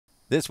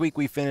This week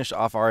we finished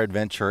off our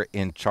adventure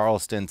in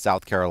Charleston,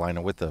 South Carolina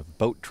with a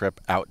boat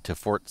trip out to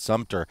Fort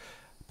Sumter,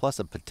 plus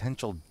a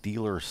potential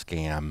dealer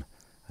scam,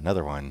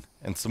 another one,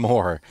 and some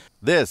more.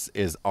 This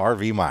is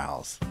RV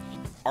Miles.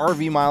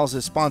 RV Miles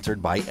is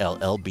sponsored by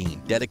LL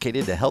Bean,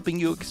 dedicated to helping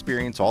you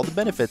experience all the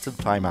benefits of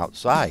time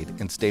outside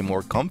and stay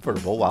more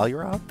comfortable while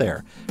you're out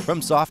there.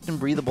 From soft and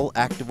breathable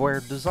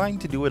activewear designed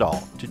to do it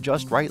all, to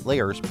just right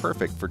layers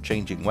perfect for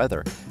changing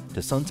weather,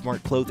 to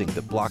sun-smart clothing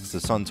that blocks the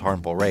sun's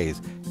harmful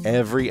rays,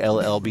 every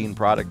LL Bean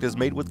product is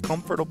made with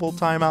comfortable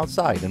time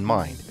outside in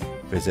mind.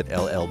 Visit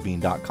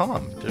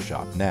llbean.com to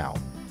shop now.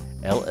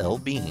 LL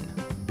Bean.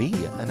 Be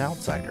an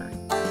outsider.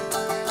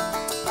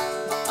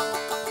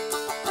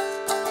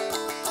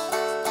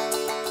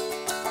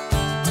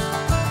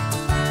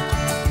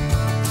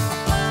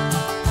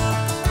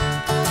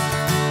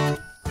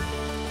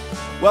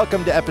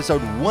 Welcome to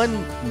episode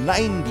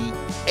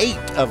 198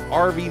 of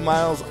RV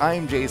Miles.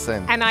 I'm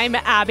Jason. And I'm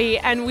Abby,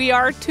 and we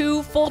are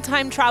two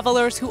full-time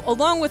travelers who,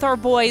 along with our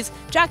boys,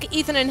 Jack,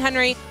 Ethan, and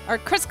Henry, are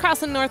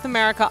crisscrossing North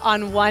America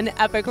on one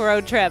epic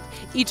road trip.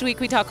 Each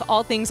week we talk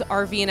all things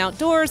RV and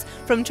outdoors,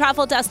 from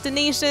travel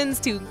destinations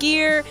to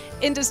gear,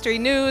 industry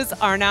news,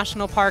 our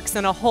national parks,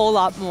 and a whole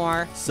lot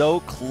more.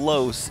 So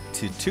close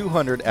to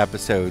 200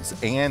 episodes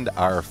and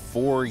our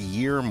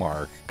 4-year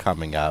mark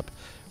coming up,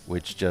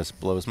 which just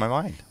blows my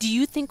mind. Do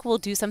you think we'll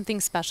do something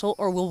special,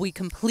 or will we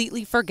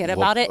completely forget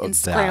about it and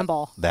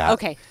scramble?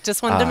 Okay,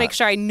 just wanted to make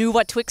sure I knew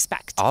what to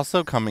expect.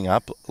 Also coming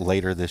up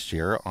later this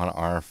year on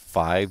our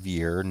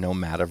 5-year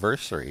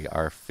Nomadiversary,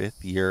 our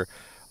 5th year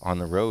on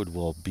the road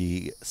will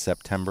be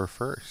September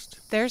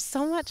 1st. There's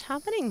so much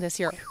happening this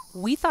year.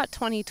 We thought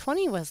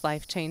 2020 was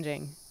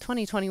life-changing.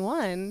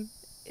 2021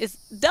 is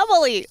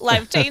doubly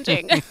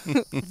life-changing.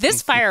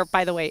 This fire,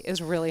 by the way,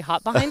 is really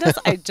hot behind us.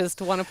 I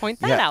just want to point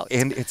that out.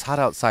 And it's hot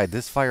outside.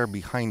 This fire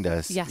behind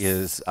us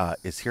is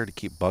here to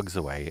keep bugs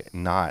away,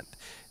 not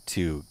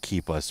to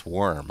keep us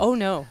warm. Oh,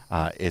 no.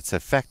 It's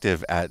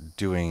effective at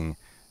doing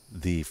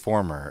the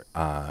former,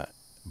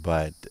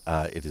 but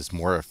it is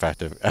more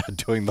effective at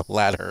doing the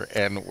latter,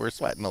 and we're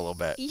sweating a little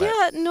bit.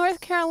 Yeah, North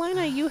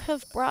Carolina, you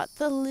have brought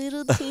the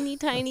little teeny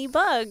tiny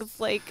bugs.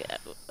 Like,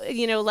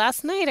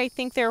 last night I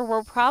think there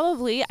were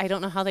probably, I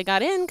don't know how they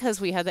got in because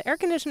we had the air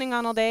conditioning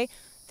on all day,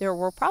 there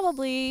were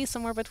probably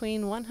somewhere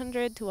between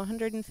 100 to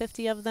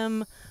 150 of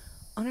them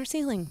on our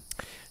ceiling.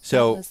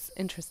 So that was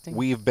interesting.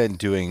 We've been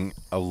doing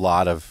a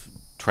lot of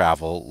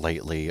travel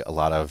lately, a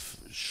lot of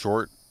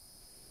short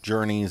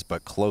journeys,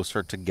 but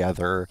closer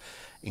together.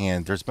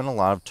 And there's been a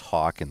lot of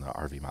talk in the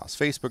RV Miles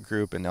Facebook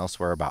group and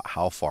elsewhere about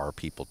how far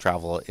people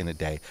travel in a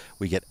day.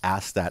 We get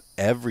asked that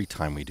every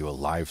time we do a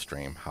live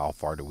stream. How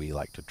far do we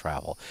like to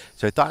travel?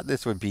 So I thought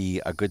this would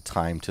be a good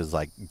time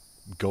to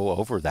go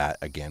over that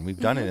again. We've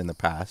done it in the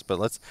past, but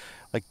let's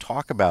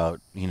talk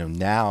about,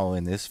 now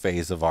in this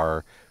phase of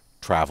our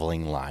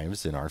traveling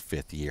lives in our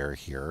 5th year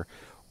here,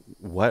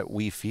 what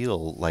we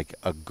feel like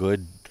a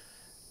good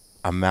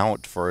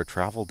amount for a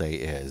travel day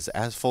is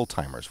as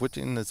full-timers, which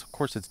of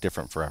course it's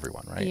different for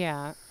everyone, right?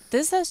 Yeah.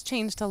 This has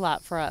changed a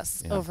lot for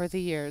us over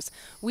the years.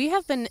 We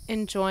have been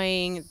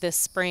enjoying this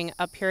spring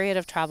a period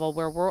of travel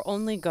where we're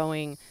only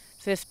going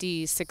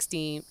 50,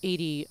 60,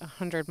 80,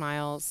 100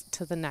 miles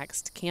to the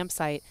next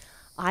campsite.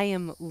 I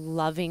am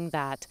loving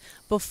that.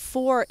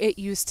 Before, it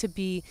used to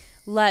be,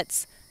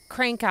 let's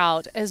crank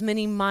out as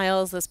many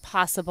miles as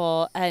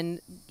possible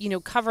and,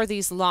 cover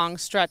these long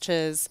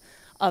stretches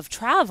of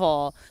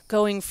travel,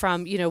 going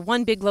from,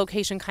 one big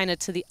location kind of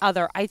to the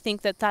other. I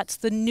think that that's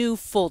the new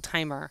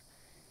full-timer.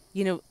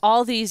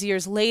 All these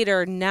years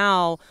later,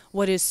 now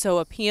what is so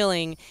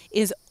appealing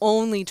is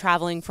only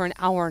traveling for an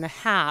hour and a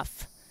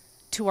half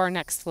to our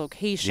next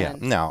location.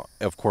 Yeah. Now,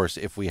 of course,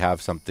 if we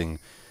have something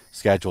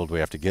scheduled, we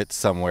have to get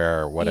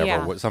somewhere or whatever.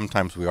 Yeah.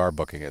 Sometimes we are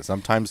booking it.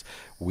 Sometimes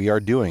we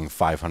are doing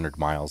 500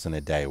 miles in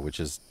a day,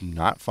 which is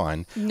not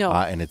fun. No.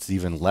 And it's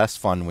even less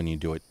fun when you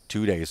do it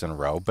 2 days in a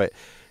row. But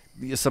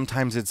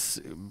sometimes it's,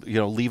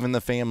 leaving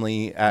the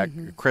family at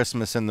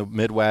Christmas in the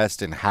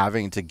Midwest and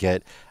having to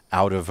get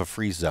out of a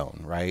free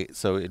zone, right?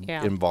 So it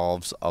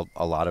involves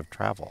a lot of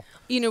travel.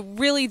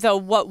 Really, though,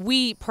 what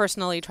we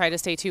personally try to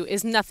stay to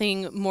is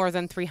nothing more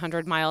than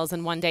 300 miles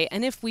in one day.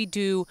 And if we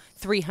do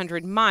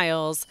 300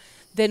 miles,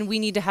 then we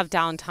need to have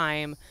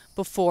downtime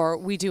before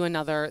we do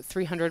another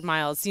 300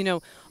 miles.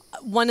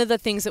 One of the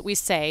things that we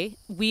say,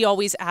 we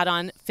always add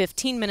on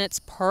 15 minutes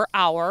per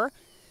hour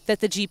that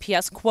the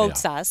GPS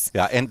quotes us.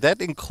 Yeah, and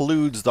that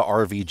includes the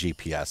RV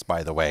GPS,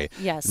 by the way.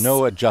 Yes.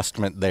 No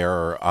adjustment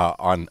there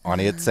on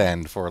its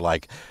end for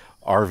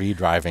RV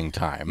driving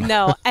time.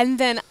 No, and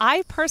then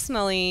I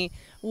personally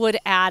would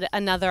add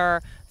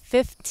another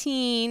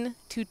 15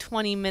 to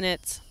 20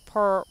 minutes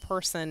per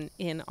person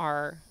in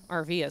our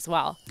RV as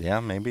well.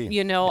 Yeah, maybe.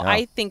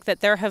 I think that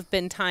there have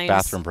been times...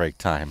 Bathroom break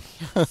time.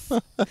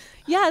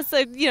 Yes,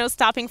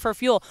 stopping for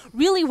fuel.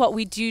 Really what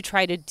we do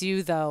try to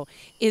do, though,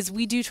 is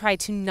we do try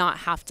to not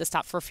have to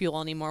stop for fuel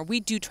anymore. We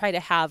do try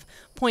to have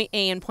point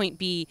A and point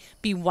B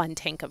be one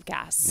tank of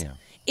gas. Yeah.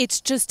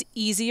 It's just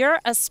easier,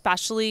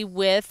 especially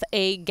with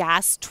a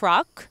gas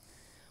truck,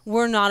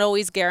 we're not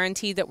always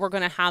guaranteed that we're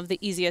going to have the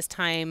easiest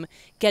time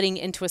getting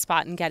into a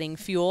spot and getting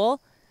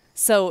fuel.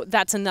 So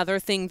that's another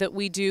thing that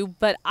we do.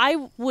 But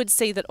I would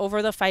say that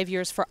over the 5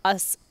 years for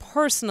us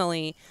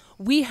personally,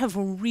 we have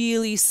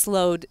really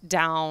slowed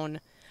down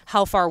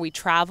how far we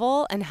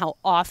travel and how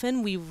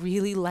often we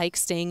really like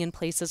staying in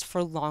places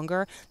for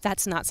longer.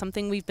 That's not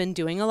something we've been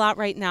doing a lot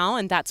right now,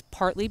 and that's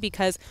partly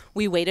because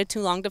we waited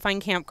too long to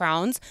find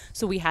campgrounds,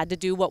 so we had to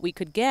do what we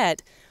could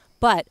get.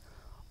 But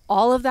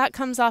all of that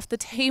comes off the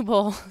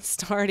table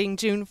starting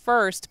June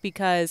 1st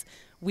because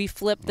we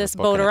flipped this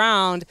boat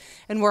around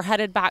and we're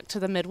headed back to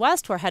the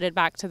Midwest. We're headed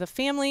back to the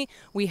family.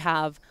 We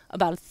have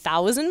about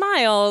 1,000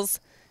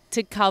 miles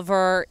to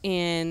cover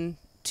in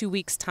 2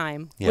 weeks'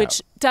 time,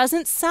 which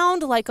doesn't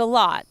sound like a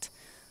lot.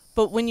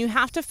 But when you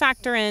have to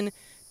factor in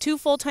 2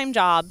 full-time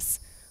jobs,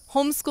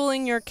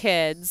 homeschooling your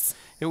kids.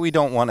 We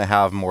don't want to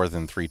have more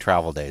than 3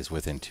 travel days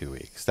within 2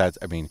 weeks.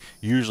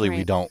 Usually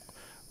we don't.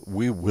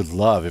 We would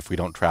love if we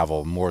don't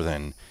travel more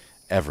than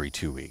every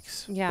 2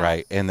 weeks,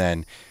 right? And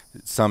then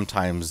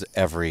sometimes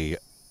every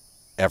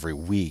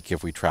week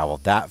if we travel.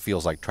 That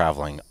feels like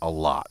traveling a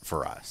lot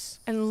for us.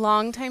 And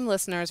longtime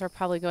listeners are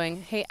probably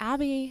going, hey,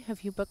 Abby,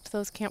 have you booked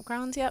those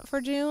campgrounds yet for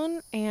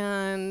June?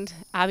 And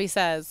Abby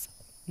says,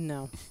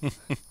 no,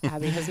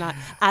 Abby has not.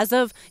 As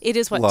of,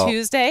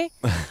 Tuesday?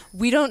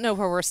 We don't know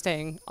where we're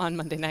staying on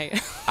Monday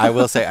night. I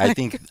will say, I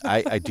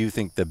do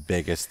think the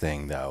biggest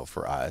thing, though,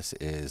 for us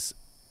is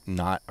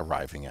not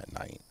arriving at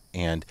night.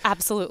 And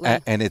absolutely.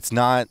 And it's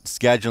not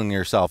scheduling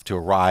yourself to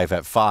arrive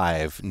at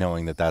 5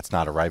 knowing that that's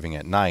not arriving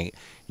at night.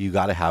 You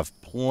got to have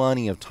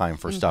plenty of time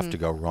for stuff to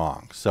go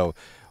wrong. So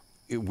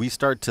we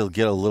start to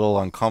get a little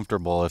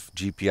uncomfortable if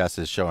GPS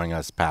is showing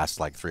us past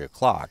like 3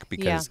 o'clock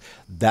because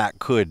that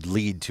could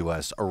lead to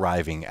us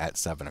arriving at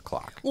 7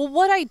 o'clock. Well,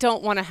 what I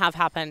don't want to have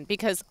happen,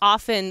 because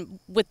often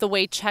with the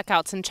way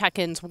checkouts and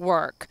check-ins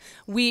work,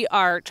 we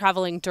are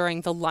traveling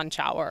during the lunch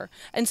hour.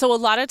 And so a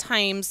lot of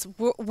times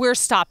we're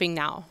stopping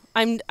now.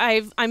 I'm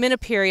in a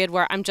period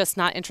where I'm just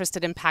not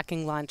interested in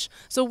packing lunch.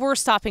 So we're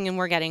stopping and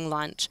we're getting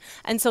lunch.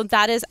 And so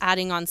that is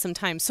adding on some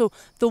time. So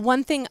the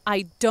one thing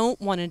I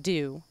don't want to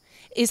do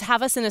is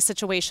have us in a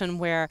situation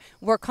where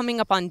we're coming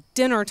up on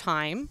dinner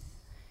time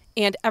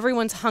and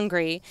everyone's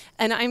hungry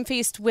and I'm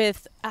faced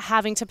with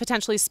having to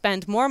potentially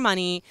spend more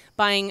money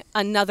buying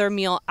another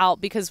meal out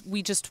because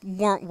we just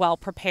weren't well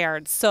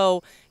prepared.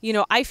 So,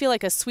 I feel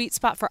like a sweet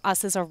spot for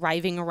us is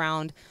arriving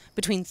around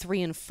between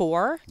 3 and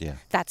 4. Yeah.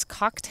 That's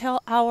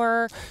cocktail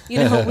hour. We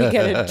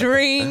get a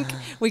drink,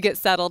 we get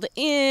settled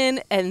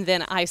in, and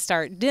then I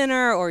start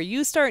dinner or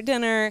you start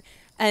dinner,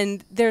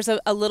 and there's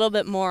a little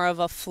bit more of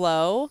a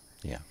flow.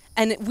 Yeah.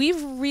 And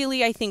we've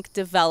really, I think,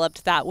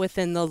 developed that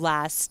within the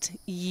last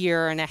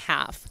year and a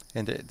half.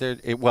 And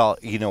well,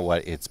 you know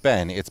what it's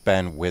been? It's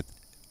been with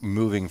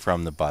moving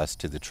from the bus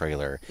to the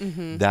trailer.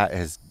 That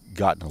has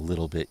gotten a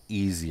little bit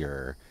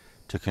easier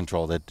to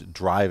control. That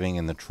driving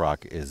in the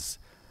truck is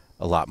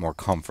a lot more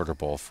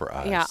comfortable for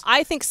us. Yeah,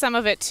 I think some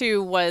of it,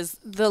 too, was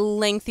the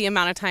lengthy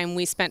amount of time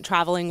we spent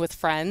traveling with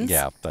friends.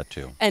 Yeah, that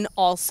too. And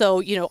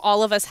also,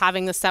 all of us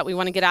having the set, we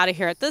want to get out of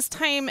here at this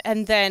time,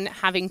 and then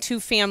having 2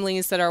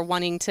 families that are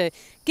wanting to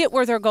get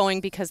where they're going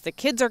because the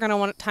kids are going to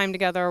want time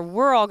together,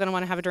 we're all going to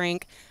want to have a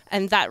drink.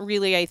 And that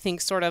really, I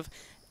think, sort of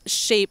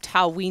shaped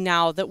how we,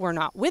 now that we're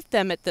not with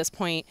them at this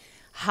point,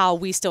 how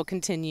we still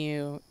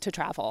continue to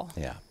travel.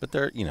 Yeah, but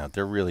there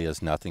really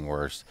is nothing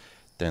worse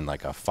than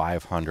like a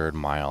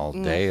 500-mile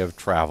day of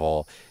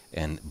travel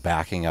and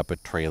backing up a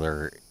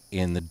trailer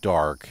in the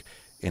dark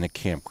in a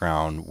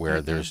campground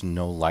where there's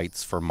no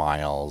lights for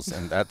miles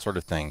and that sort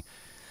of thing.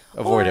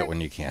 Avoid it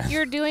when you can.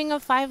 You're doing a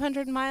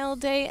 500-mile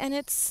day and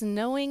it's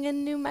snowing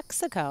in New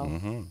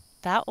Mexico.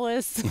 That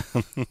was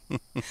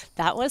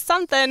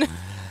something.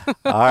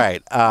 All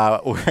right.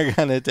 We're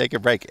going to take a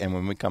break. And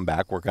when we come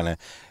back, we're going to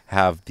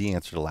have the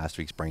answer to last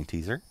week's brain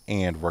teaser.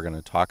 And we're going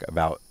to talk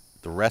about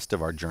the rest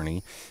of our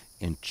journey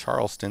in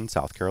Charleston,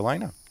 South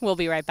Carolina. We'll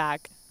be right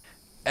back.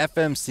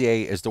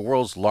 FMCA is the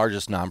world's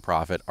largest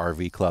nonprofit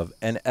RV club,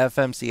 and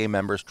FMCA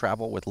members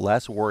travel with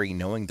less worry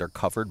knowing they're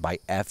covered by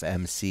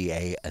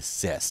FMCA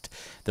Assist,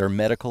 their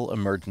medical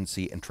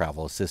emergency and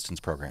travel assistance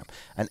program.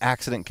 An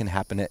accident can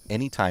happen at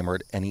any time or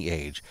at any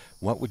age.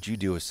 What would you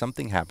do if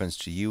something happens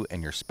to you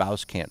and your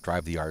spouse can't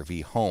drive the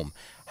RV home?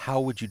 How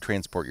would you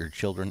transport your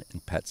children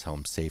and pets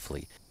home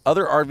safely?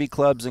 Other RV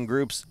clubs and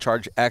groups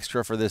charge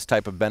extra for this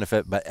type of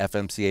benefit, but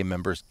FMCA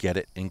members get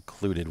it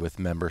included with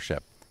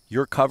membership.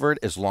 You're covered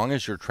as long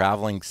as you're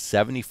traveling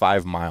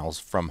 75 miles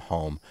from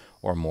home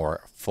or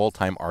more.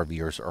 Full-time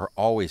RVers are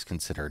always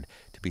considered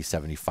to be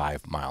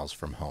 75 miles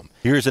from home.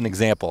 Here's an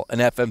example. An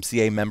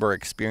FMCA member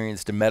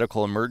experienced a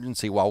medical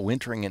emergency while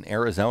wintering in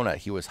Arizona.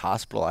 He was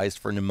hospitalized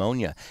for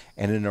pneumonia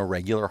and an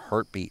irregular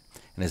heartbeat,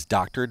 and his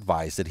doctor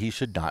advised that he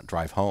should not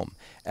drive home.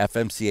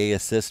 FMCA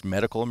Assist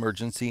Medical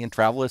Emergency and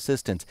Travel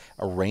Assistance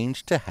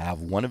arranged to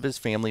have one of his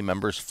family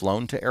members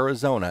flown to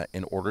Arizona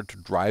in order to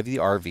drive the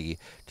RV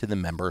to the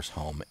member's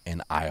home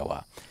in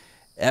Iowa.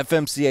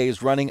 FMCA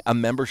is running a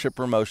membership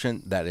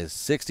promotion that is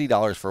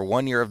 $60 for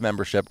 1 year of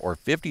membership or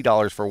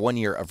 $50 for 1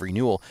 year of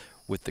renewal.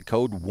 With the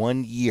code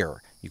 1YEAR,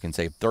 you can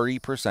save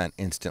 30%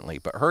 instantly.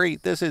 But hurry,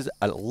 this is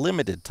a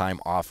limited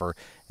time offer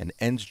and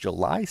ends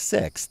July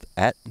 6th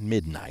at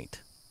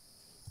midnight.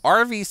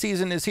 RV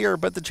season is here,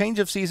 but the change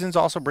of seasons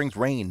also brings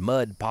rain,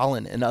 mud,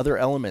 pollen, and other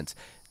elements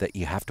that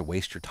you have to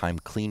waste your time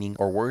cleaning,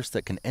 or worse,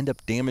 that can end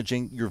up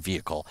damaging your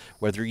vehicle.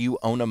 Whether you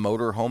own a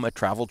motorhome, a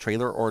travel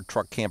trailer, or a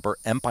truck camper,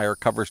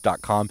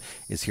 EmpireCovers.com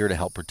is here to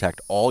help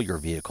protect all your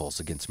vehicles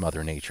against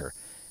Mother Nature.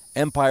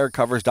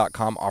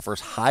 EmpireCovers.com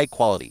offers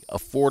high-quality,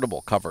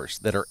 affordable covers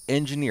that are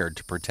engineered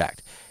to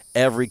protect.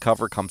 Every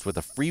cover comes with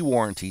a free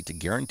warranty to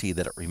guarantee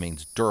that it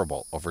remains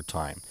durable over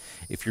time.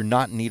 If you're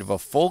not in need of a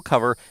full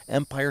cover,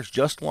 Empire's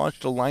just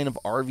launched a line of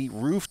RV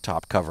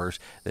rooftop covers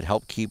that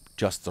help keep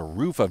just the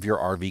roof of your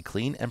RV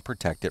clean and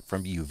protect it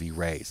from UV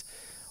rays.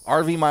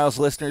 RV Miles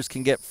listeners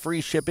can get free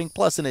shipping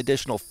plus an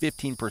additional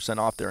 15%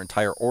 off their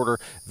entire order.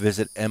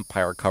 Visit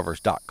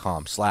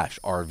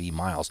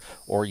EmpireCovers.com/RVMiles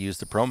or use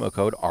the promo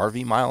code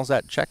RVMiles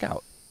at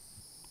checkout.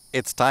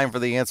 It's time for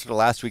the answer to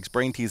last week's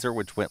brain teaser,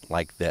 which went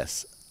like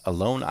this.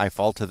 Alone I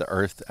fall to the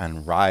earth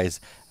and rise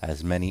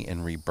as many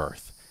in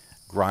rebirth.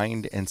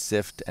 Grind and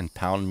sift and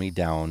pound me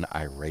down,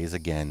 I raise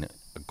again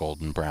a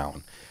golden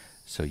brown.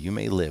 So you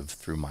may live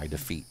through my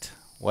defeat.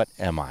 What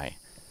am I?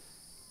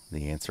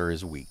 The answer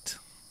is wheat.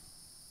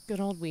 Good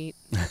old wheat.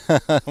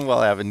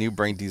 We'll have a new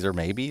brain teaser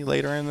maybe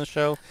later in the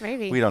show.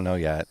 Maybe. We don't know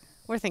yet.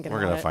 We're thinking We're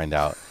about going to it. find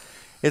out.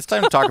 It's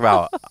time to talk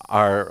about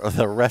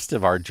the rest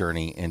of our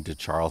journey into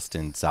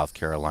Charleston, South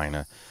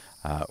Carolina.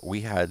 We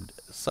had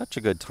such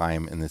a good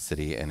time in the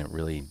city, and it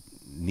really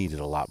needed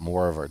a lot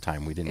more of our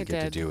time. We didn't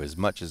get to do as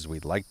much as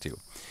we'd like to.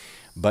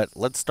 But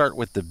let's start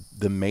with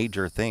the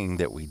major thing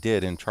that we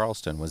did in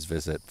Charleston was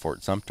visit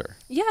Fort Sumter.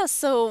 Yeah,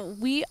 so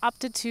we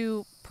opted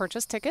to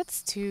purchase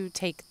tickets to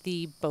take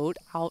the boat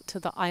out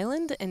to the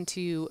island and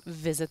to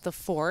visit the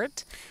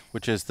fort.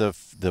 Which is the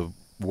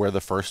where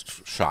the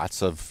first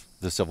shots of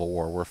the Civil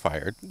War were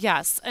fired.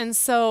 Yes, and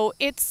so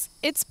it's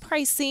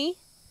pricey.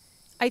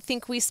 I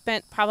think we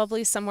spent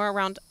probably somewhere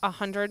around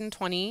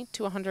 $120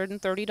 to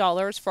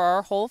 $130 for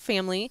our whole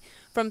family.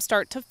 From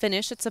start to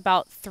finish, it's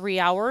about 3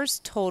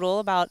 hours total,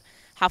 about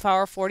half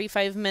hour,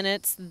 45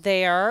 minutes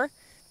there.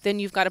 Then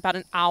you've got about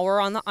an hour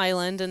on the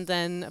island and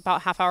then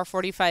about half hour,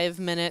 45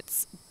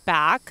 minutes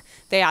back.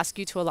 They ask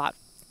you to allot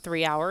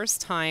 3 hours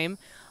time.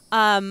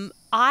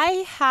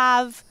 I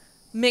have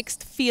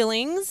mixed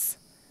feelings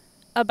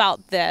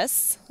about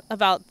this,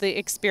 about the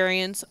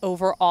experience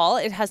overall.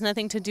 It has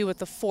nothing to do with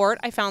the fort.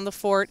 I found the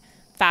fort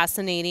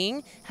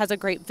fascinating, has a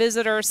great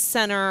visitor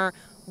center.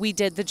 We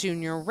did the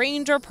Junior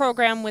Ranger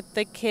program with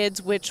the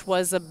kids, which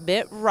was a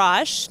bit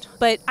rushed.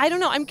 But I don't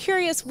know. I'm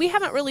curious. We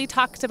haven't really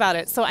talked about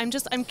it. So I'm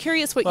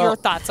curious what your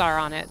thoughts are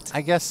on it.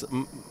 I guess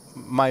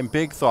my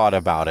big thought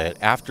about it,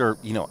 after,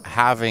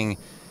 having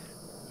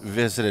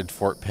visited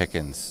Fort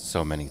Pickens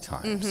so many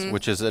times,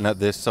 which is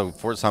so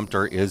Fort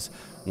Sumter is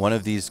one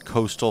of these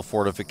coastal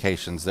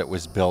fortifications that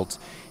was built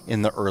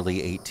in the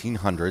early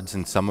 1800s,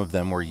 and some of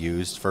them were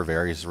used for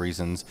various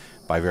reasons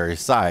by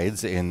various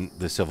sides in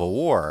the Civil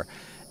War.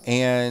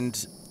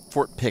 And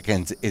Fort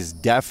Pickens is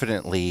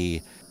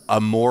definitely a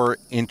more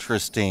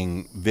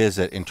interesting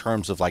visit in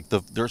terms of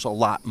there's a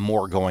lot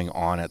more going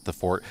on at the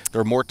fort. There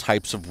are more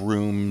types of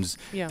rooms.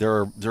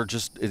 Yeah.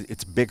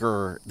 It's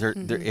bigger.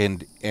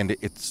 And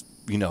it's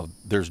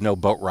there's no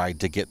boat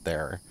ride to get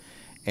there,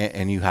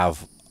 and you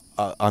have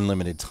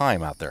unlimited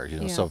time out there.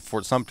 So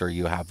Fort Sumter,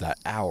 you have that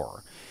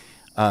hour.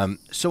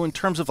 So in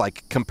terms of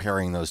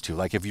comparing those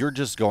two, if you're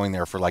just going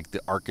there for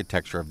the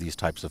architecture of these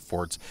types of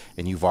forts,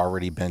 and you've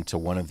already been to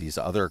one of these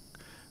other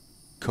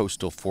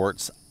coastal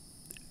forts,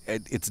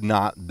 it's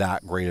not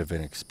that great of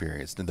an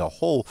experience. And the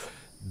whole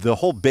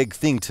big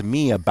thing to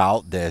me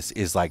about this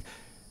is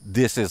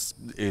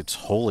it's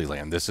Holy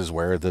Land. This is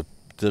where the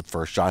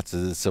first shots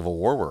of the Civil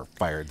War were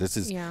fired. This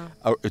is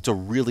it's a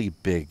really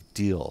big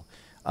deal.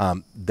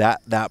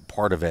 That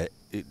part of it.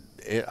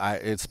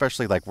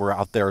 Especially we're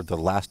out there the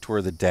last tour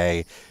of the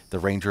day, the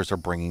Rangers are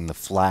bringing the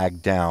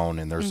flag down,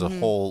 and there's a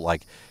whole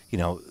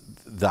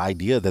the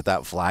idea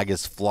that flag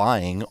is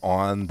flying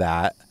on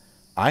that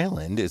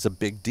island is a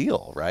big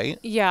deal, right?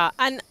 Yeah,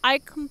 and I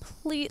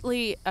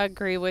completely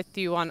agree with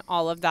you on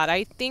all of that.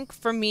 I think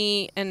for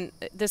me, and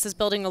this is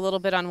building a little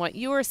bit on what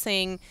you were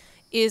saying,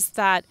 is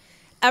that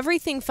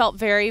everything felt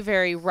very,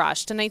 very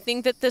rushed. And I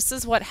think that this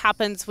is what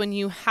happens when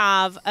you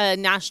have a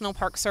National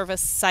Park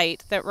Service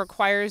site that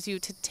requires you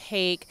to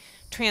take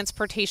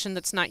transportation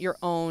that's not your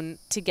own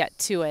to get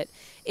to it.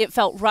 It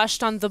felt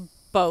rushed on the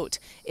boat.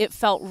 It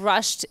felt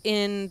rushed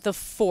in the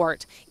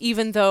fort,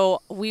 even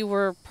though we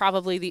were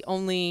probably the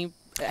only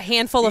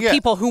handful of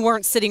people who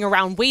weren't sitting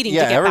around waiting to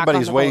get back on the boat. Yeah,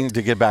 everybody's waiting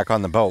to get back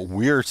on the boat.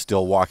 We're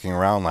still walking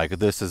around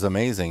this is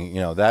amazing.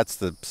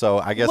 So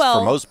I guess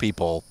for most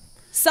people,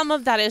 some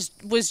of that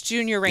was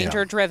Junior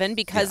Ranger driven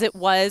because it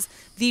was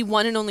the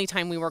one and only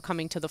time we were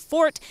coming to the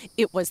fort.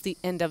 It was the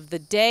end of the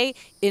day.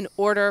 In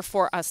order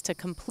for us to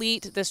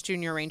complete this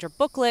Junior Ranger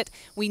booklet,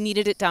 we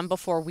needed it done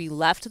before we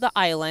left the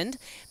island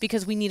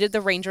because we needed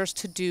the Rangers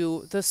to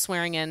do the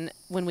swearing in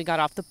when we got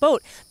off the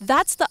boat.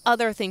 That's the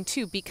other thing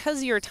too,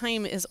 because your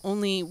time is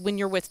only when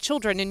you're with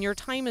children and your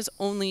time is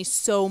only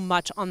so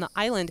much on the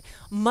island.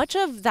 Much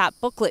of that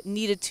booklet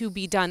needed to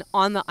be done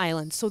on the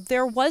island. So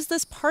there was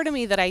this part of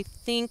me that I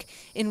think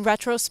in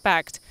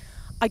retrospect,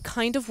 I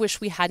kind of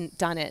wish we hadn't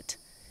done it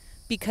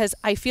because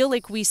I feel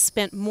like we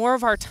spent more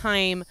of our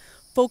time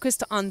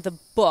focused on the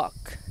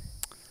book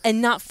and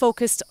not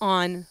focused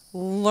on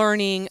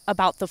learning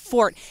about the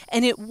fort.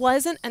 And it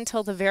wasn't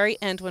until the very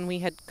end when we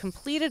had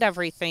completed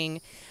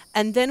everything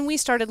and then we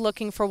started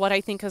looking for what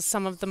I think is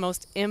some of the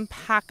most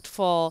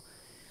impactful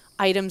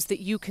items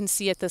that you can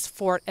see at this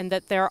fort, and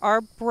that there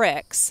are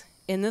bricks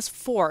in this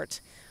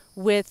fort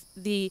with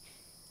the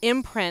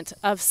imprint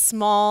of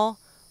small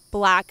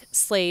black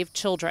slave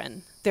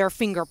children, their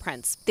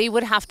fingerprints. They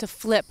would have to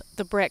flip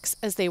the bricks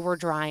as they were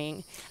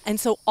drying. And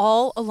so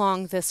all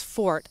along this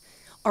fort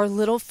are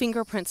little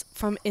fingerprints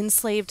from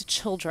enslaved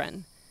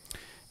children.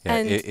 Yeah,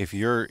 and if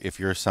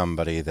you're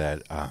somebody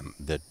that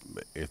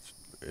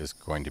is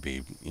going to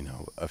be,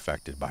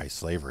 affected by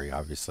slavery,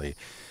 obviously,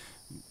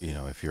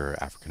 if you're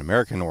African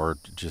American, or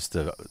just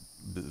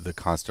the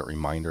constant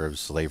reminder of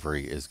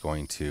slavery is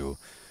going to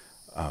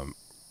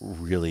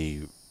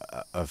really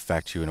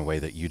affect you in a way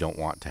that you don't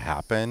want to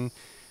happen.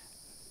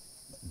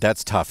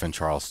 That's tough in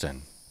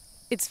Charleston.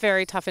 It's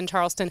very tough in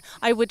Charleston.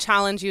 I would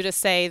challenge you to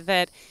say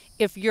that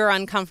if you're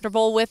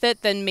uncomfortable with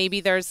it, then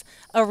maybe there's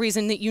a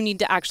reason that you need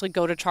to actually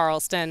go to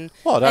Charleston.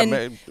 Well, I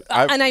mean,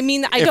 I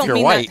don't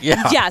mean white, that.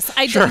 Yeah. Yes,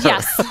 I sure. do.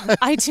 Yes,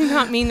 I do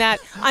not mean that.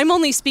 I'm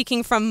only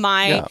speaking from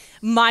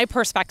my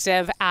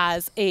perspective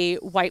as a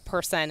white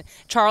person.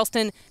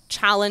 Charleston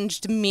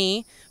challenged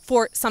me.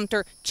 Fort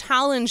Sumter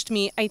challenged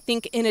me, I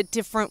think, in a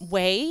different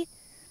way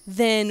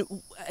than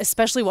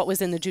especially what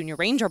was in the Junior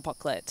Ranger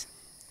booklet.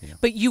 Yeah.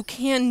 But you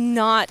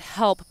cannot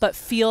help but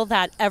feel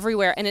that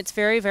everywhere. And it's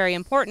very, very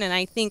important. And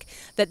I think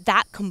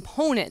that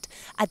component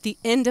at the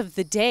end of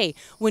the day,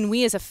 when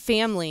we as a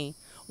family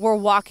were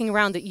walking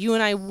around, that you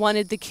and I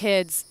wanted the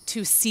kids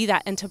to see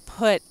that and to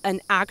put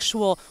an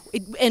actual,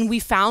 and we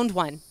found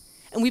one.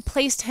 And we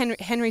placed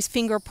Henry's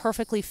finger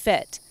perfectly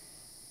fit.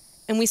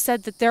 And we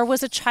said that there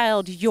was a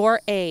child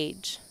your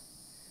age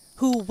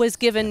who was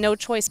given no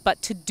choice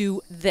but to do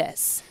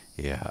this.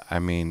 Yeah, I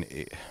mean...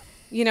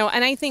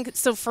 and I think,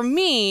 so for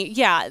me,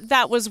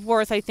 that was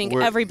worth, I think,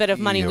 every bit of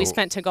money we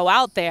spent to go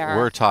out there.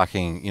 We're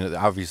talking,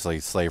 obviously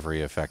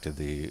slavery affected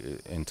the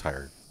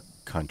entire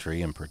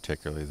country, and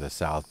particularly the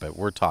South, but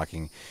we're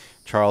talking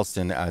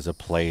Charleston as a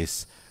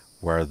place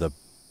where the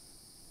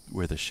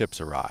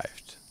ships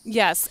arrived.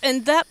 Yes,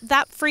 and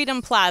that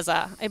Freedom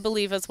Plaza, I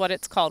believe, is what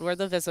it's called, where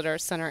the visitor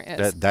center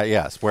is.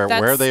 Yes,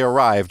 where they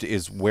arrived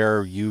is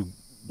where you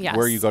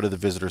go to the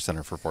visitor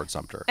center for Fort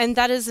Sumter. And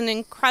that is an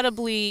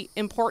incredibly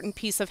important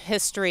piece of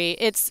history.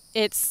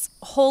 It's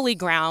holy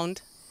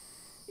ground.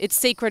 It's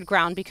sacred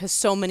ground because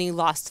so many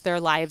lost their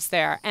lives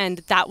there. And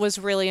that was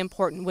really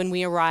important when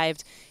we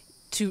arrived,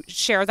 to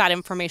share that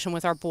information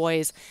with our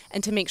boys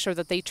and to make sure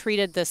that they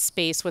treated this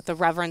space with the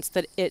reverence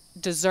that it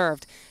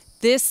deserved.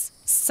 This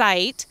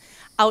site,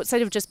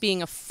 outside of just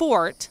being a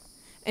fort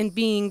and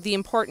being the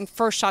important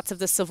first shots of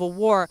the Civil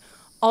War,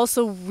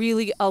 also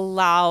really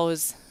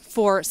allows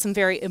for some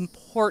very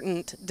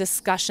important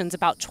discussions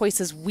about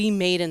choices we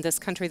made in this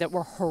country that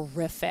were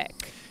horrific.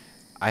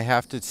 I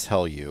have to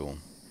tell you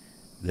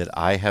that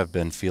I have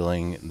been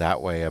feeling that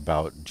way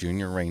about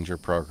Junior Ranger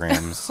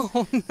programs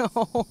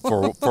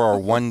for our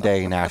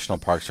one-day National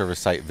Park Service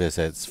site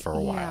visits for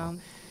a while.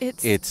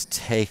 It's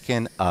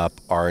taken up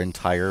our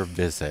entire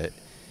visit,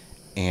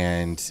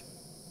 and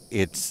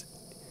it's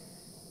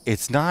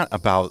not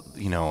about,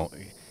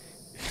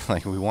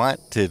 like, we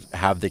want to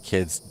have the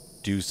kids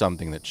do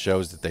something that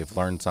shows that they've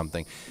learned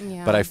something.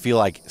 Yeah. But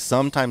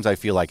sometimes I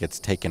feel like it's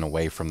taken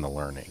away from the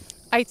learning.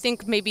 I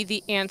think maybe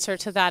the answer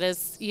to that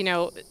is,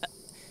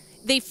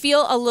 they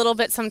feel a little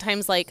bit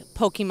sometimes like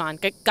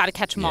Pokemon, got to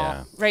catch them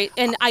all, right?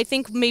 And I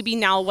think maybe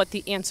now what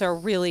the answer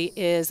really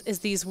is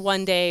these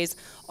one days,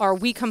 or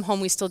we come home,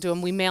 we still do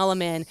them, we mail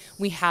them in,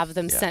 we have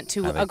them sent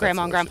to a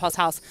grandma and grandpa's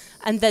house.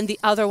 And then the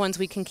other ones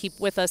we can keep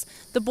with us.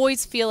 The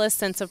boys feel a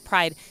sense of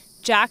pride.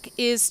 Jack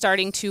is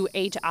starting to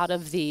age out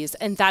of these,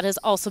 and that is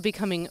also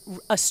becoming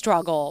a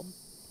struggle.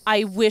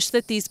 I wish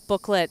that these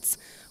booklets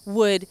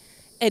would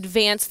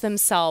advance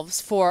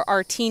themselves for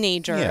our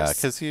teenagers. Yeah,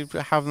 because you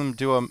have them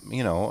do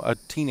a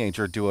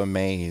teenager do a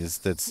maze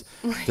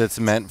that's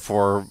meant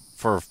for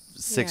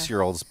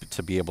 6-year-olds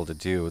to be able to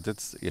do.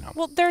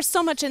 Well, there's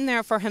so much in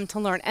there for him to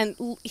learn. And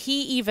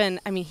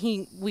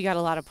we got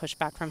a lot of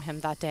pushback from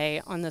him that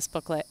day on this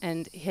booklet,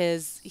 and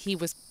he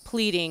was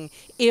pleading,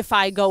 if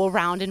I go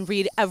around and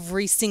read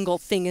every single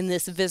thing in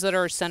this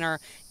visitor center,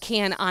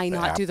 can I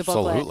not do the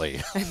booklet?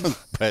 Absolutely.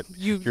 But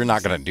you're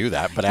not going to do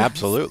that, but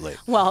absolutely.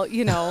 Well,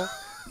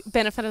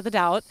 benefit of the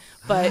doubt,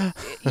 but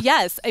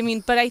yes, I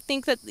mean, but I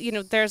think that,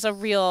 there's a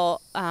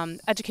real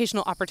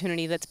educational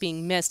opportunity that's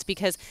being missed,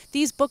 because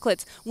these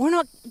booklets,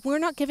 we're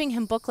not giving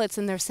him booklets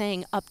and they're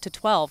saying up to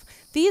 12.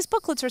 These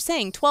booklets are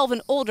saying 12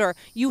 and older,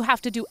 you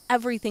have to do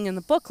everything in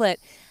the booklet,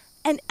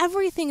 and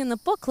everything in the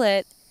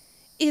booklet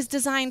is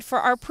designed for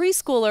our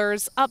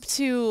preschoolers up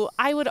to,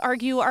 I would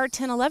argue, our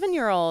 10,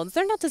 11-year-olds.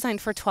 They're not designed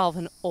for 12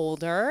 and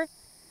older.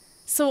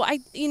 So I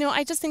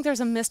just think there's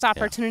a missed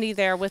opportunity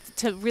there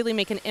to really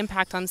make an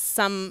impact on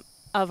some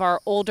of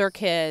our older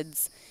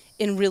kids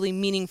in really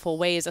meaningful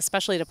ways,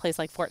 especially at a place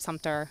like Fort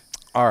Sumter.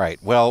 All right.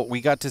 Well, we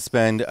got to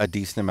spend a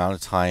decent amount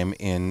of time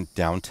in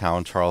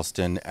downtown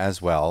Charleston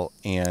as well,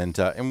 and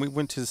we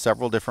went to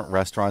several different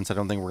restaurants. I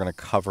don't think we're going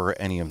to cover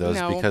any of those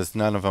because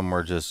none of them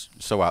were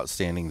just so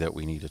outstanding that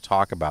we need to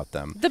talk about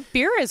them. The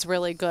beer is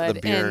really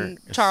good in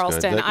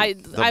Charleston. Good.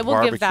 I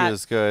will give that. The barbecue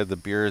is good. The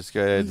beer is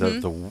good.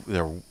 Mm-hmm.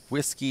 The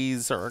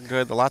whiskeys are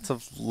good. Lots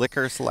of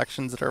liquor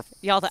selections that are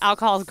the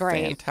alcohol's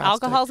great. Fantastic.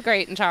 Alcohol's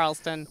great in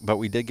Charleston. But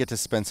we did get to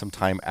spend some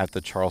time at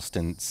the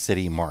Charleston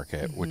City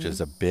Market, mm-hmm. which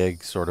is a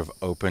big sort of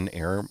open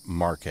air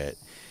market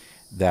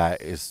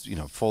that is,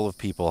 full of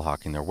people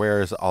hawking their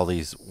wares, all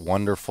these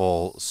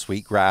wonderful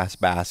sweetgrass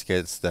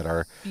baskets that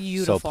are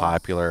beautiful. So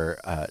popular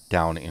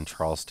down in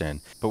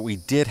Charleston. But we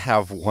did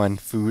have one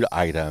food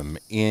item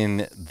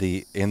in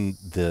the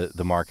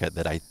market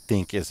that I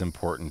think is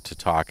important to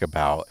talk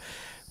about,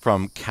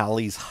 from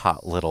Callie's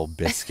Hot Little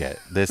Biscuit.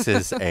 This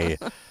is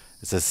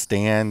it's a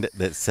stand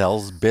that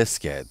sells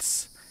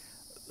biscuits.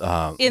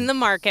 In the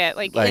market,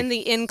 like in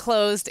the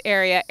enclosed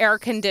area, air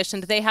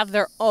conditioned. They have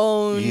their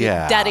own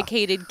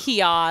dedicated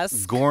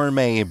kiosk.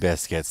 Gourmet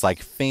biscuits, like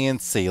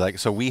fancy.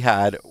 So we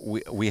had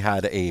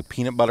a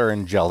peanut butter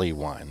and jelly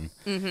one,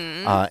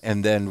 mm-hmm.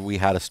 And then we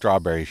had a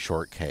strawberry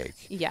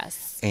shortcake.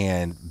 Yes.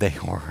 And they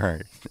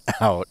were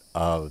out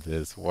of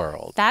this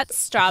world. That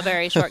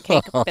strawberry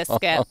shortcake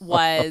biscuit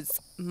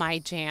was my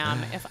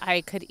jam. If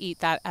I could eat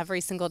that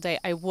every single day,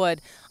 I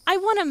would. I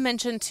want to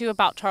mention too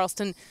about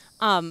Charleston.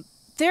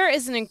 There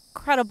is an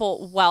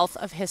incredible wealth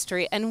of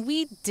history, and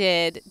we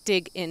did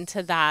dig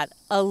into that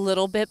a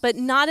little bit, but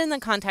not in the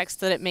context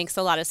that it makes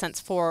a lot of sense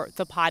for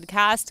the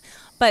podcast.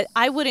 But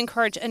I would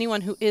encourage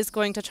anyone who is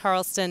going to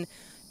Charleston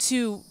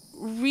to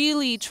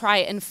really try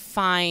and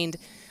find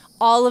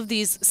all of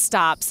these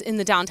stops in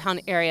the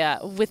downtown area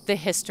with the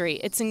history.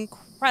 It's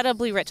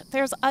incredibly rich.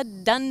 There's a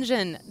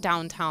dungeon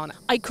downtown.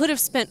 I could have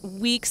spent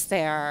weeks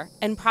there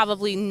and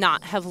probably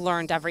not have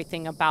learned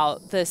everything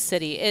about the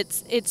city.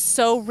 It's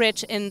so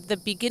rich in the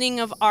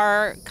beginning of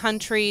our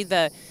country,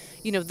 the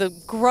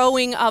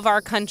growing of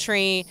our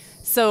country.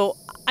 So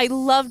I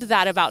loved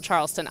that about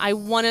Charleston. I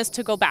want us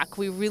to go back.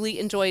 We really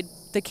enjoyed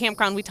the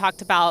campground we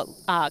talked about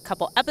a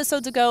couple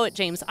episodes ago at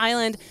James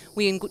Island.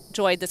 We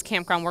enjoyed this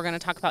campground we're going to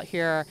talk about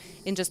here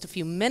in just a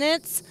few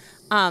minutes.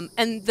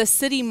 And the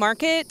city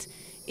market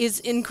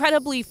is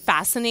incredibly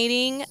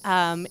fascinating,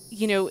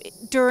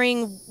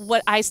 during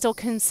what I still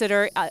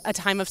consider a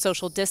time of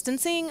social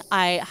distancing.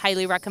 I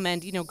highly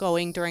recommend,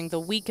 going during the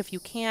week if you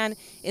can.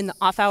 In the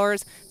off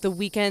hours, the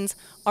weekends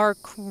are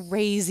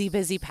crazy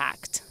busy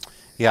packed.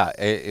 Yeah,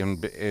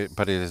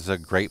 but it is a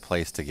great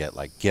place to get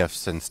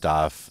gifts and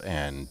stuff,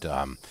 and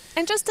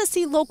just to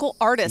see local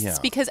artists,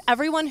 because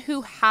everyone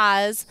who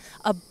has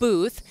a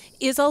booth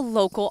is a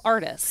local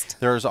artist.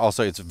 There's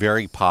also, it's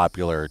very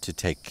popular to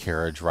take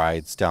carriage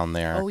rides down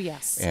there. Oh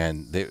yes,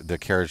 and the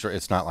carriage,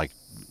 it's not like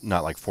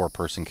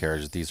 4-person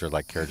carriages. These are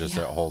carriages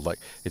that hold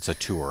it's a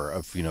tour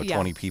of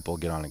 20 people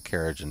get on a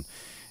carriage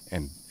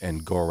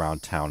and go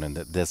around town, and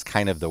that's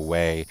kind of the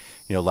way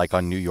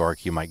on New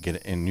York you might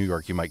get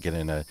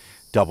in a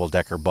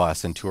double-decker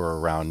bus and tour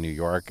around New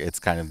York. It's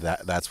kind of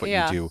that's what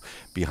you do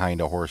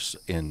behind a horse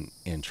in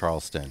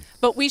Charleston.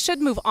 But we should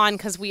move on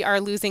because we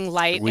are losing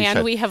light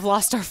we have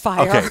lost our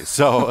fire. Okay,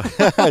 so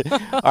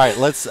all right,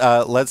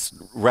 let's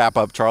wrap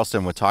up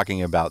Charleston with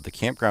talking about the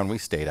campground we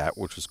stayed at,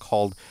 which was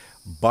called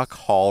Buck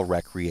Hall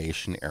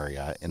Recreation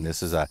Area, and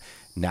this is a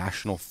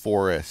national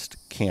forest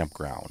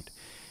campground,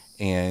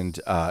 and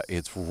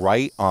it's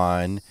right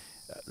on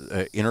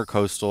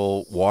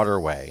Intercoastal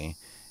Waterway,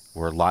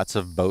 where lots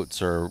of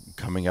boats are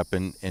coming up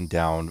and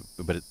down,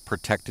 but it's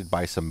protected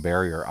by some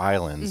barrier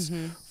islands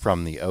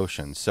from the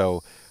ocean.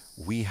 So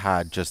we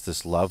had just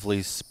this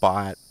lovely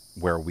spot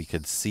where we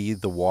could see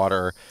the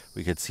water,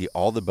 we could see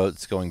all the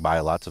boats going by,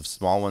 lots of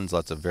small ones,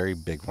 lots of very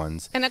big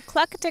ones. An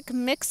eclectic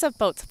mix of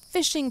boats,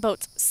 fishing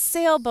boats,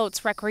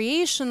 sailboats,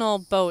 recreational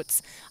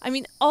boats. I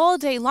mean, all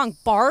day long,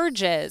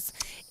 barges.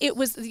 It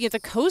was the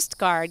Coast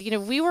Guard.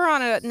 We were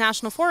on a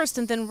national forest,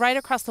 and then right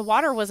across the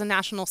water was a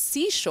national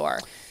seashore.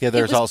 Yeah,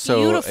 there's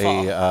also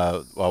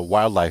a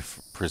wildlife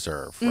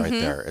preserve right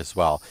there as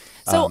well.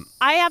 So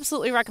I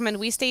absolutely recommend.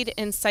 We stayed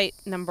in site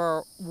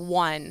number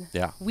 1.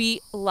 Yeah.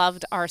 We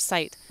loved our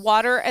site.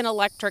 Water and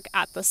electric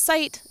at the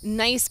site.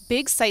 Nice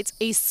big sites.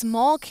 A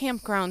small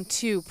campground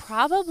too.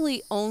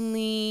 Probably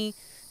only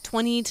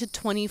 20 to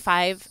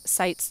 25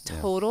 sites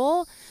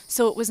total.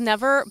 So it was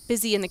never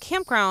busy in the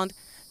campground.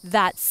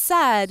 That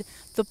said,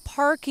 the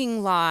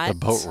parking lot, The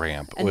boat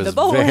ramp and was the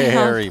boat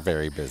very, ramp,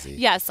 very busy.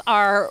 yes,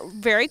 are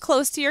very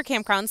close to your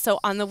campground. So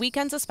on the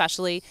weekends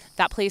especially,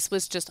 that place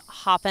was just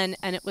hopping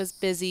and it was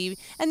busy.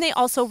 And they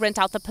also rent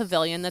out the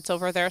pavilion that's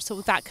over there,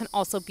 so that can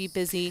also be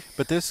busy.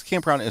 But this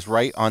campground is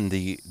right on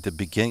the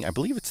beginning, I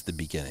believe it's the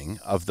beginning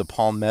of the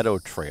Palmetto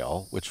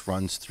Trail, which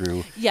runs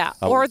through... Yeah,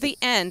 or the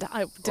end.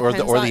 Or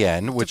the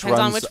end, which depends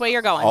runs on which way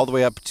you're going. all the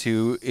way up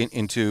to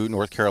into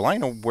North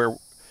Carolina,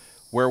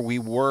 where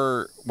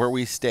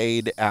we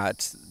stayed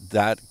at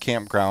that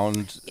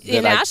campground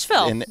in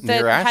Asheville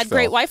near that had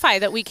great Asheville. Wi-Fi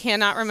that we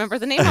cannot remember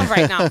the name of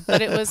right now,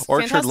 but it was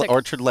fantastic.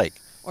 Orchard Lake.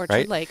 Orchard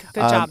right? Lake.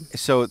 Good job.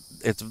 So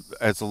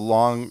it's a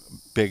long,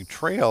 big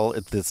trail.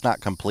 It's not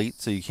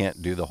complete, so you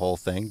can't do the whole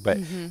thing. But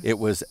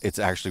it's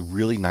actually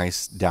really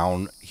nice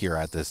down here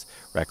at this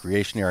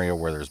recreation area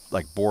where there's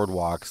like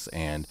boardwalks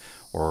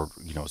or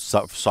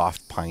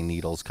soft pine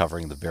needles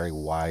covering the very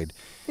wide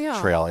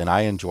trail. And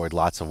I enjoyed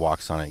lots of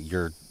walks on it.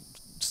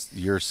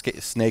 Your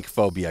snake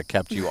phobia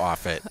kept you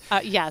off it.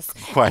 Yes.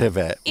 Quite a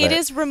bit. It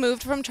is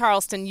removed from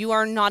Charleston. You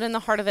are not in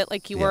the heart of it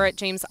like you were at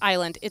James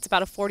Island. It's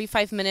about a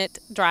 45-minute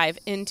drive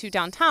into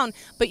downtown,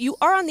 but you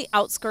are on the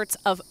outskirts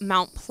of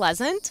Mount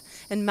Pleasant.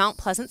 And Mount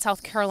Pleasant,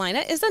 South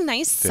Carolina, is a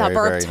nice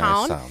suburb very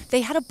town. nice town.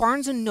 They had a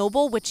Barnes &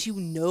 Noble, which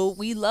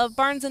we love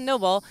Barnes &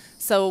 Noble.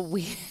 So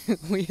we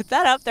hit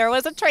that up. There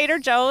was a Trader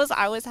Joe's.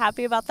 I was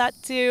happy about that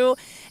too.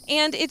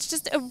 And it's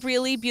just it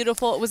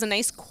was a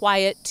nice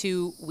quiet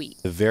 2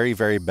 weeks. The very,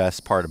 very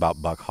best part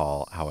about Buck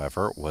Hall,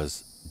 however,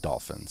 was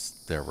dolphins.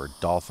 There were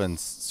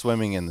dolphins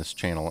swimming in this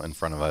channel in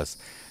front of us,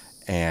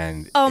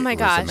 and oh my it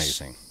gosh,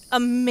 was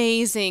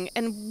amazing.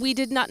 And we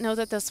did not know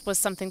that this was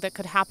something that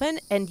could happen.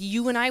 And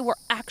you and I were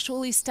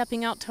actually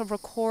stepping out to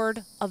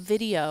record a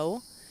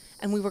video,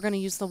 and we were going to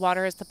use the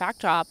water as the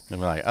backdrop.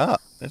 And we're like, oh,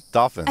 there's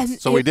dolphins.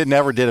 And so we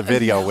never did a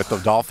video with the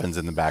dolphins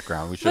in the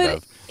background. We should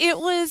have. It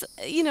was,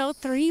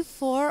 3,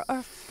 4,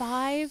 or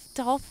 5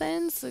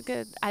 dolphins.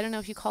 I don't know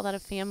if you call that a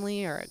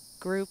family or a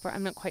group, or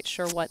I'm not quite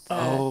sure what the...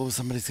 Oh,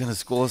 somebody's going to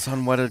school us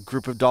on what a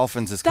group of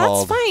dolphins is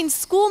called. That's fine.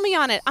 School me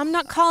on it. I'm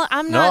not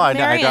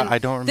Marion. I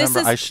don't remember.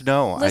 I should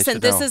know. Listen,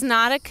 this is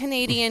not a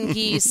Canadian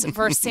geese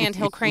versus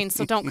sandhill cranes,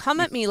 so don't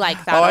come at me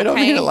like that, I don't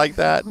mean it like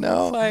that,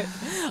 no. But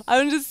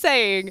I'm just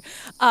saying.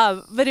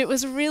 But it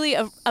was really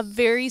a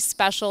very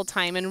special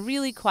time and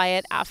really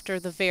quiet after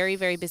the very,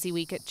 very busy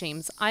week at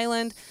James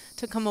Island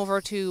to come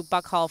over to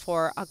Buck Hall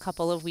for a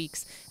couple of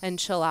weeks and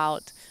chill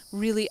out.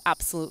 Really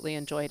absolutely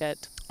enjoyed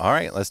it. All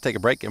right, let's take a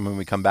break. And when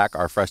we come back,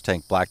 our Fresh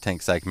Tank, Black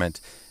Tank segment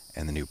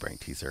and the new brain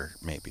teaser.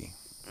 Maybe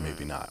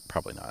not.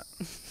 Probably not.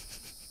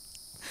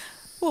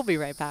 We'll be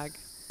right back.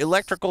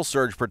 Electrical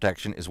surge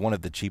protection is one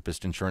of the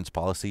cheapest insurance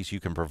policies you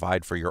can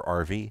provide for your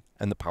RV,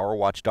 and the Power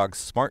Watchdog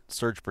Smart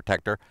Surge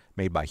Protector,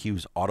 made by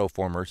Hughes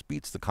Autoformers,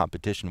 beats the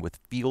competition with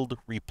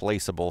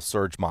field-replaceable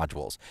surge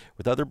modules.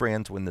 With other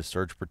brands, when the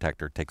surge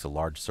protector takes a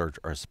large surge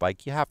or a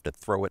spike, you have to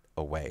throw it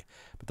away.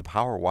 But the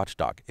Power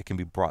Watchdog, it can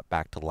be brought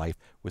back to life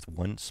with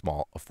one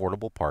small,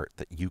 affordable part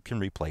that you can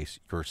replace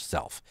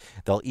yourself.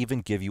 They'll even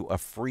give you a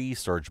free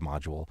surge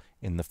module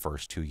in the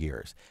first 2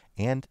 years.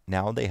 And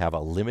now they have a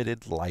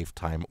limited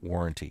lifetime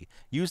warranty.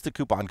 Use the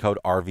coupon code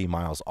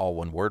RVMiles, all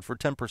one word, for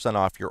 10%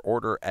 off your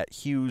order at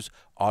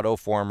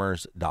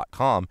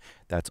HughesAutoformers.com.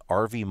 That's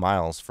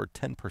RVMiles for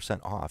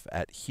 10% off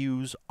at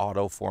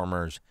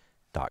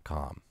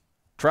HughesAutoformers.com.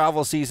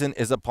 Travel season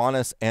is upon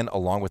us, and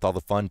along with all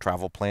the fun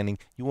travel planning,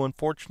 you will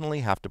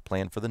unfortunately have to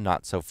plan for the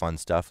not-so-fun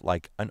stuff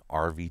like an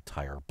RV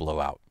tire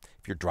blowout.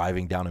 If you're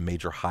driving down a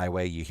major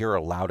highway, you hear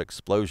a loud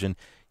explosion,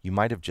 you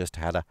might have just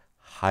had a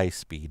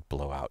high-speed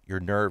blowout.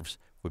 Your nerves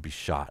would be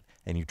shot,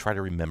 and you try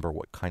to remember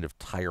what kind of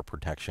tire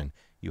protection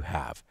you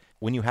have.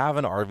 When you have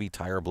an RV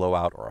tire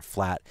blowout or a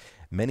flat,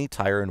 many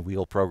tire and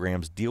wheel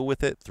programs deal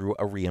with it through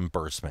a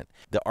reimbursement.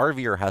 The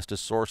RVer has to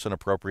source an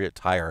appropriate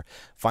tire,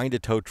 find a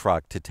tow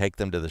truck to take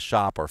them to the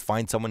shop, or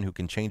find someone who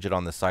can change it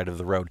on the side of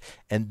the road,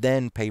 and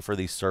then pay for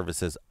these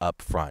services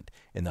up front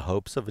in the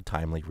hopes of a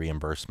timely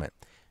reimbursement.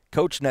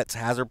 CoachNet's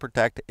Hazard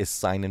Protect is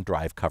sign and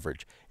drive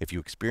coverage. If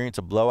you experience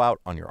a blowout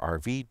on your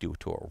RV due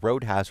to a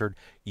road hazard,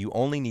 you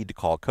only need to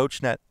call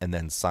CoachNet and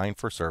then sign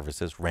for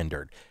services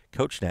rendered.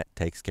 CoachNet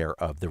takes care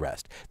of the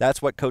rest.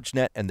 That's what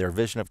CoachNet and their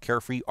vision of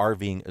carefree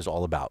RVing is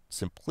all about.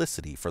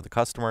 Simplicity for the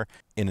customer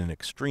in an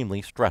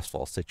extremely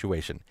stressful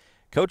situation.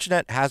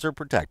 CoachNet Hazard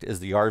Protect is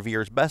the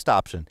RVer's best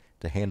option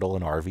to handle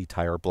an RV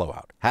tire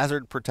blowout.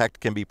 Hazard Protect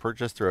can be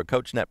purchased through a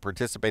CoachNet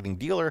participating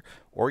dealer,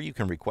 or you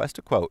can request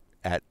a quote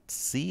at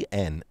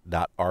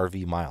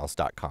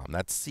cn.rvmiles.com.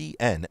 That's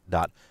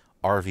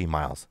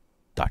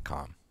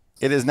cn.rvmiles.com.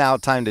 It is now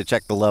time to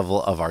check the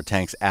level of our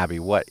tanks. Abby,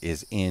 what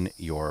is in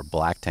your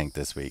black tank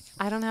this week?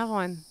 I don't have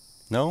one.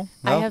 No?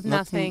 I have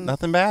nothing.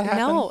 Nothing bad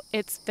happened? No,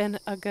 it's been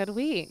a good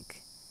week.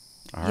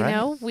 All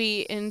right.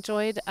 We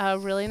enjoyed a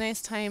really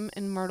nice time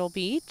in Myrtle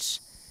Beach,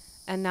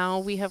 and now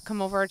we have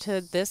come over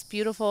to this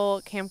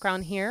beautiful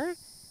campground here,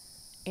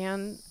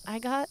 and I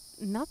got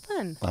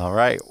nothing. All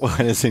right. What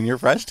is in your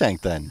fresh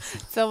tank then?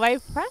 So my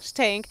fresh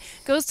tank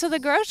goes to the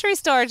grocery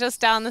store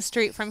just down the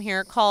street from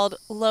here called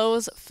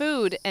Lowe's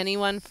Food.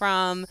 Anyone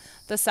from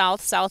the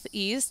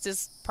southeast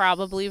is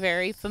probably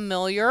very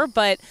familiar,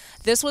 but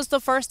this was the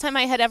first time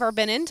I had ever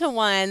been into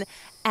one,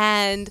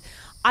 and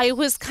I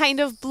was kind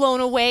of blown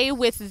away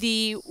with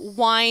the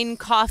wine,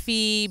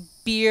 coffee,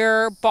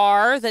 beer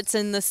bar that's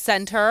in the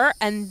center.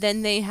 And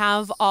then they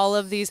have all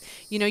of these,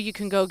 you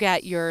can go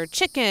get your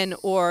chicken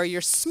or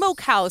your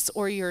smokehouse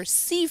or your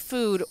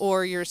seafood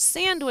or your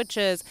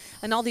sandwiches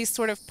and all these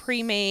sort of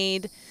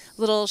pre-made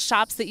little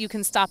shops that you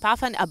can stop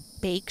off on. A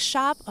bake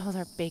shop. Oh,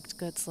 their baked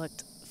goods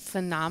looked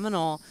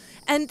phenomenal.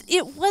 And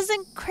it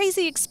wasn't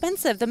crazy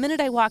expensive. The minute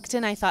I walked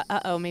in, I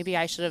thought, maybe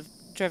I should have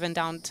driven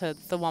down to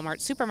the Walmart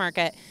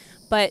supermarket.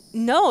 But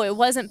no, it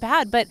wasn't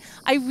bad. But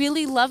I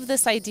really love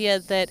this idea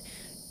that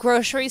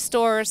grocery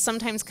stores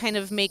sometimes kind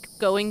of make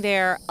going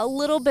there a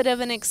little bit of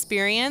an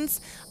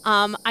experience.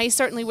 I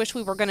certainly wish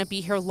we were going to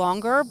be here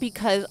longer,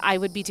 because I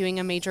would be doing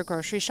a major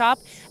grocery shop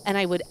and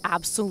I would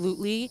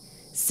absolutely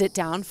sit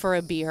down for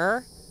a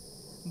beer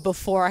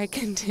before I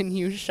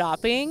continue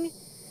shopping.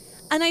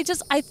 And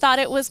I thought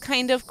it was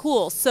kind of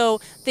cool.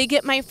 So they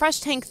get my fresh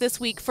tank this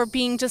week for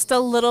being just a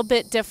little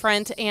bit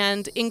different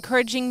and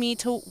encouraging me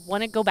to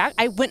want to go back.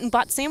 I went and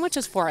bought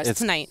sandwiches for us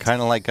tonight. It's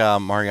kind of like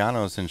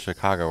Mariano's in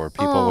Chicago, where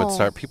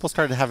people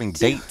started having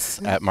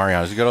dates at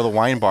Mariano's. You go to the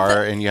wine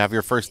bar and you have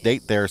your first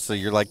date there. So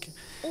you're like...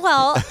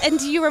 Well, and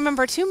do you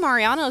remember, too,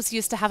 Mariano's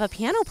used to have a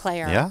piano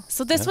player. Yeah.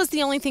 So this was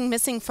the only thing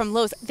missing from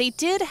Lowe's. They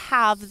did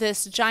have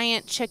this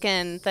giant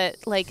chicken that,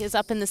 is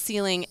up in the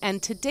ceiling.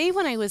 And today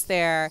when I was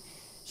there,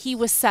 he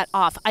was set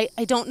off. I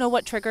don't know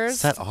what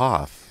triggers. Set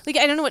off? I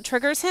don't know what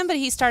triggers him, but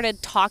he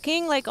started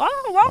talking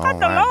welcome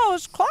to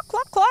Lowe's, clock,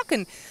 clock, clock.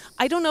 And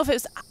I don't know if it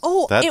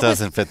was, that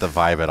doesn't fit the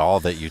vibe at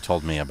all that you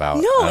told me about.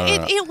 No,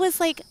 it was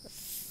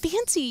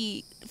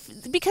fancy,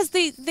 because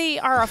they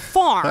are a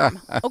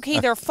farm. Okay,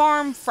 they're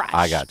farm fresh.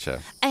 I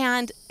gotcha.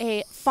 And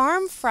a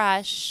farm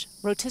fresh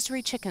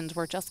rotisserie chickens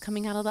were just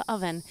coming out of the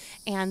oven,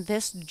 and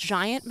this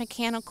giant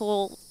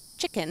mechanical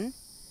chicken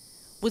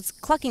was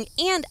clucking,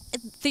 and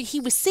he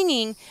was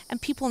singing,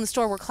 and people in the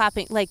store were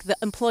clapping. Like the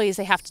employees,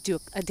 they have to do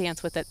a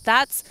dance with it.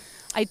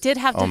 I did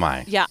have to. Oh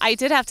my! Yeah, I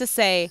did have to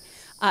say,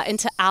 and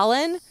to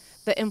Alan,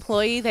 the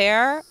employee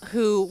there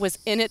who was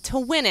in it to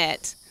win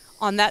it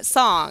on that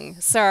song,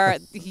 sir,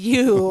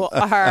 you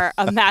are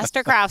a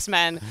master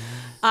craftsman.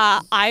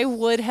 I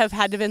would have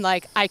had to been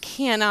like, I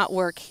cannot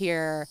work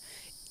here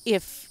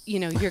if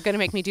you're going to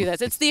make me do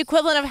this. It's the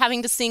equivalent of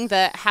having to sing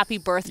the happy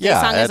birthday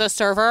song as a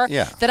server.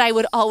 Yeah. That I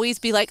would always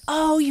be like,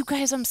 oh, you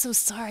guys, I'm so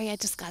sorry. I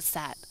just got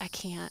set. I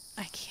can't.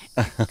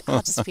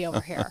 I'll just be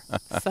over here.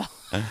 So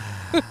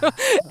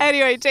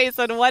anyway,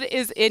 Jason, what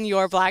is in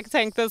your black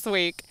tank this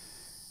week?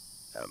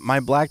 My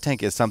black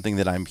tank is something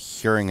that I'm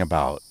hearing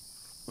about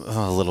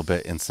a little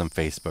bit in some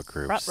Facebook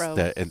groups.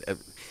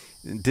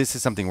 This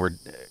is something where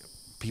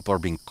people are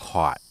being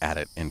caught at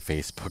it in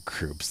Facebook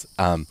groups.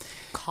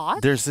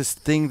 Caught? There's this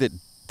thing that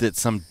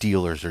some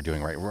dealers are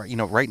doing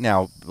right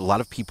now. A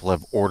lot of people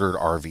have ordered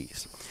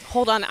RVs.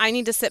 Hold on, I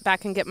need to sit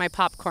back and get my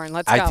popcorn.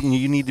 Let's go. I think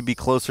you need to be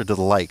closer to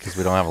the light, because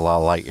we don't have a lot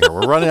of light here.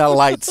 We're running out of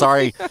light.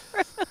 Sorry.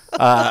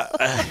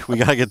 We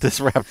got to get this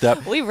wrapped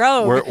up. We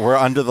rode. We're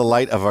under the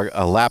light of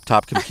a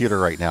laptop computer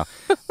right now.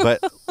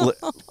 But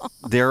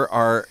there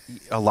are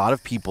a lot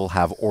of people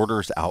have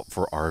orders out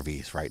for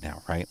RVs right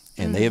now, right?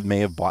 And they may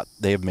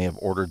have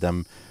ordered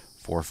them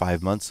 4 or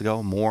 5 months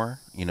ago, more.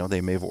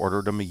 They may have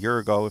ordered them a year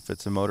ago if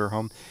it's a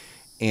motorhome.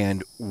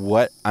 And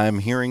what I'm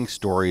hearing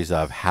stories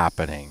of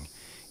happening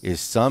is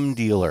some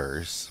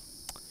dealers,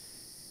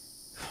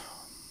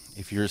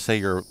 if you're, say,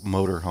 your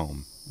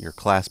motorhome, your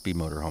Class B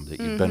motorhome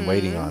that you've been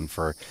waiting on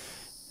for,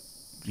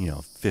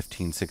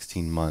 15,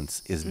 16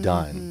 months is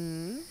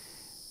done.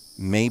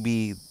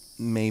 Maybe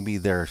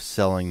they're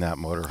selling that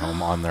motorhome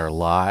on their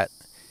lot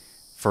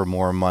for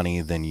more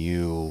money than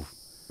you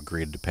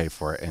agreed to pay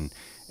for it,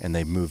 and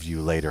they moved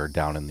you later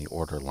down in the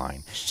order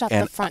line. Shut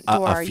the front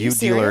door. A few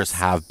dealers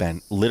have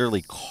been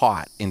literally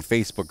caught in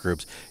Facebook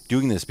groups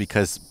doing this,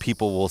 because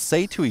people will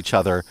say to each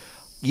other,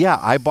 yeah,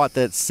 I bought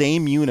that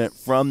same unit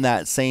from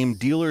that same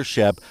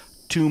dealership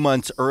 2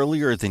 months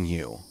earlier than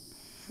you.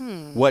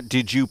 What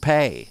did you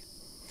pay?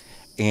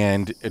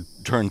 And it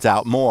turns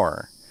out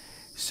more.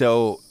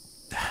 So,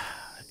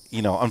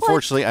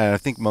 unfortunately, I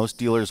think most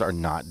dealers are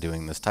not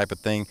doing this type of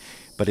thing,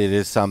 but it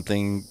is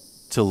something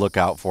to look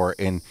out for.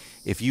 And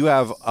if you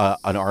have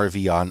an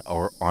RV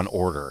on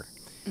order,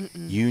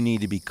 you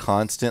need to be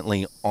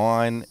constantly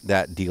on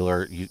that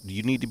dealer.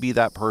 You need to be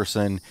that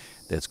person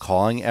that's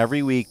calling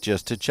every week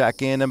just to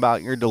check in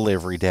about your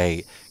delivery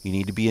date. You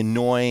need to be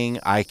annoying.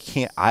 I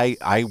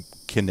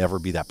can never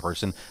be that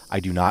person.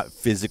 I do not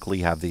physically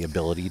have the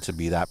ability to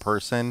be that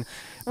person.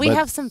 We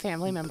have some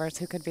family members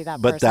who could be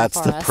that person. But that's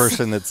the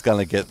person that's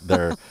going to get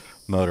their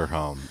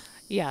motorhome.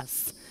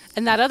 Yes.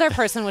 And that other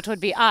person, which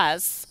would be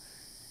us,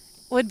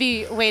 would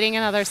be waiting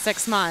another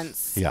 6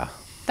 months. Yeah.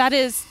 That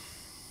is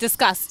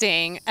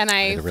disgusting, and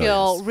I It really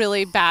feel is.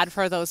 really bad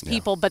for those Yeah.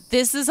 people. But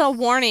this is a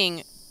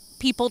warning.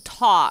 People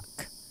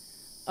talk,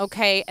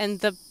 okay? And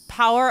the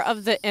power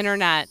of the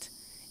internet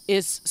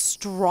is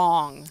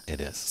strong.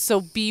 It is. So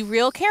be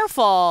real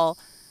careful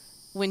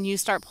when you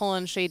start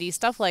pulling shady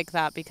stuff like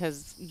that,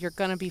 because you're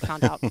going to be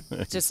found out.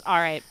 Just, all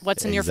right,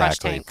 what's in your fresh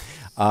tank?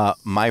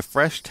 My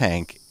fresh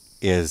tank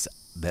is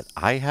that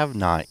I have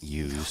not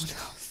used.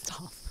 Oh, no,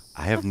 stop.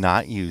 I have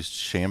not used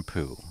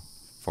shampoo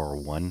for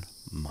 1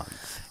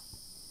 month.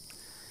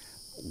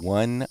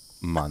 1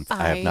 month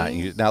I have not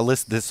used. Now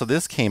listen,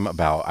 this came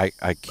about. I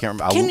can't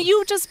remember. Can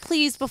you just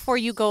please, before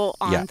you go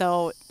on, Yeah.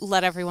 though,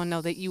 let everyone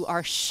know that you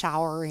are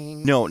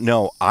showering?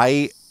 No.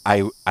 I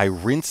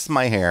rinse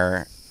my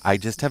hair. I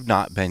just have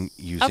not been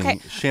using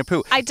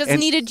shampoo. I just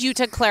needed you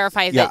to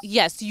clarify that,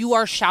 yes, you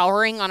are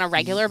showering on a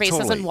regular basis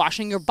Totally. and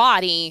washing your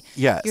body.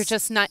 Yes. You're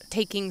just not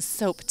taking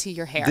soap to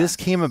your hair. This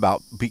came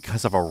about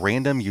because of a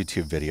random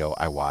YouTube video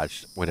I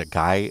watched with a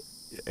guy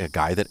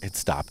that had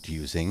stopped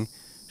using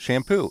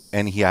shampoo,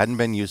 and he hadn't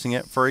been using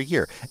it for a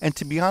year. And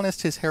to be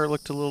honest, his hair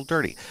looked a little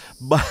dirty.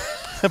 But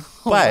oh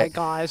my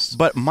gosh.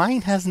 But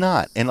mine has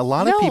not, and a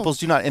lot of No. people's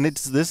do not. And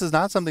this is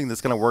not something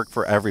that's going to work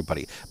for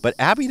everybody. But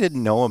Abby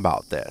didn't know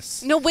about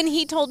this. No, when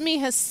he told me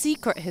his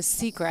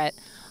secret,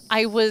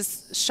 I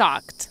was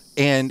shocked.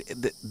 And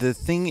the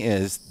thing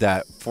is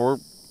that for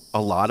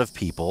a lot of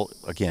people,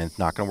 again, it's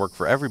not going to work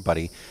for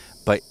everybody,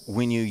 but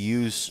when you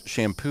use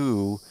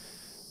shampoo,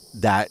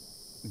 that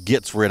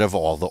gets rid of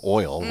all the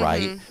oil,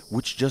 right?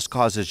 Which just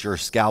causes your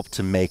scalp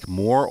to make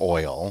more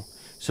oil,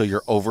 so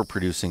you're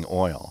overproducing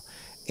oil.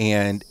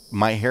 And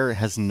my hair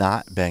has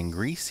not been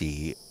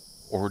greasy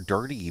or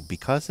dirty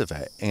because of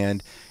it.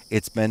 And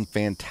it's been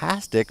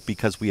fantastic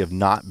because we have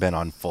not been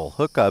on full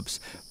hookups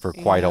for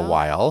quite a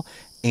while.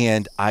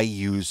 And I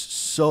use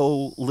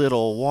so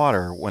little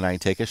water when I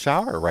take a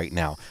shower right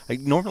now.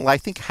 I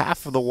think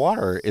half of the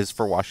water is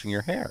for washing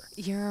your hair.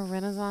 You're a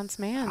Renaissance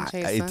man,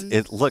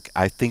 Jason. Look,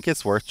 I think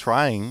it's worth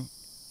trying,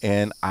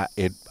 and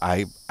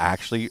I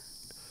actually,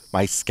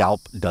 my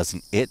scalp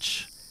doesn't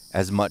itch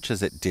as much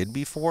as it did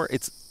before.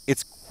 It's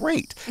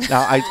great.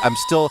 Now I'm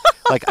still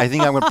like, I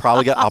think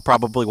I'll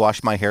probably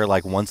wash my hair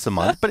like once a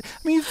month. But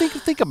I mean,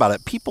 think about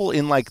it. People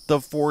in like the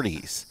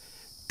 40s,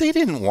 they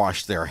didn't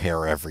wash their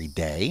hair every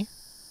day.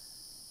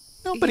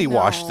 Nobody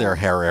washed their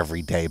hair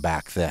every day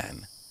back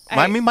then.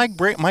 My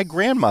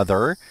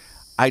grandmother,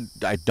 I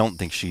don't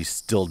think she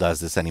still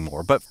does this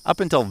anymore, but up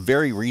until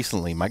very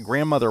recently, my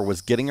grandmother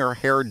was getting her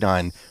hair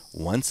done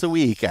once a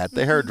week at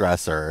the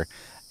hairdresser,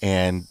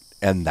 and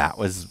that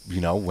was,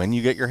 when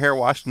you get your hair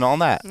washed and all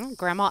that.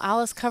 Grandma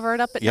Alice covered it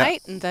up at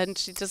night, and then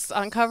she just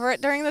uncover it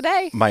during the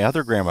day. My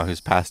other grandma,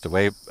 who's passed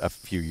away a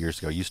few years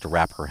ago, used to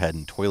wrap her head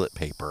in toilet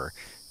paper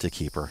to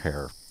keep her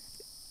hair.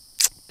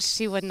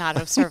 She would not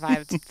have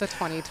survived the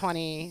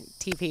 2020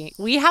 TP.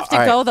 We have to All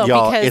right, go, though,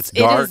 y'all, because it's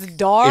dark. it is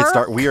dark. It's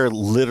dark. We are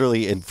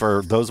literally, and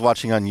for those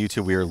watching on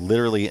YouTube, we are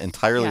literally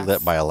entirely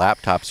lit by a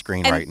laptop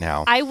screen right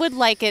now. I would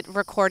like it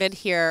recorded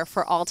here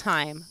for all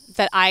time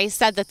that I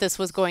said that this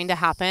was going to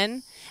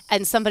happen,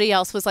 and somebody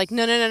else was like,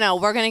 no,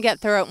 we're going to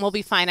get through it, and we'll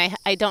be fine.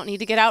 I don't need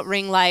to get out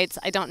ring lights.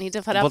 I don't need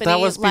to put up any lights. But that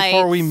was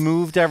before we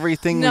moved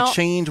everything. No. We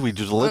changed. We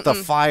just lit the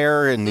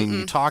fire, and then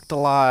you talked a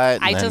lot.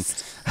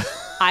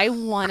 I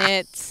want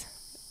it.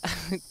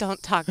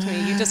 Don't talk to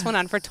me. You just went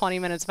on for 20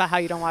 minutes about how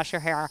you don't wash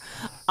your hair.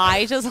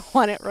 I just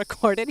want it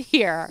recorded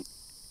here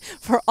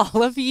for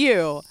all of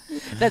you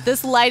that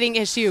this lighting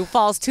issue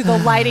falls to the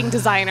lighting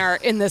designer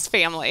in this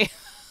family.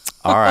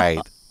 All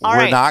right.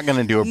 We're not going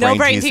to do a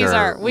brain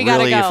teaser. We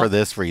gotta really go. for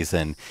this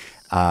reason.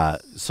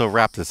 So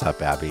wrap this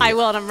up, Abby. I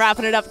will, and I'm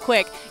wrapping it up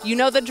quick. You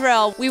know the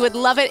drill. We would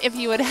love it if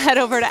you would head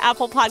over to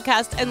Apple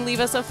Podcast and leave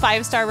us a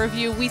 5-star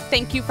review. We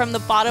thank you from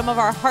the bottom of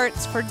our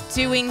hearts for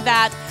doing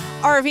that.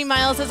 RV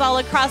Miles is all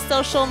across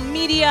social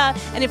media.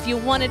 And if you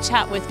want to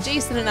chat with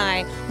Jason and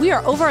I, we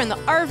are over in the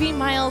RV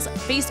Miles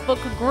Facebook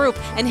group.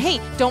 And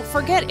hey, don't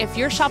forget, if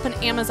you're shopping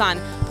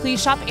Amazon,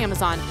 please shop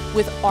Amazon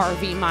with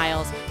RV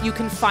Miles. You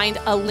can find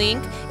a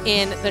link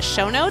in the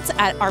show notes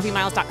at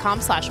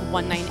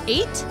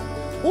rvmiles.com/198.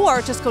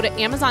 Or just go to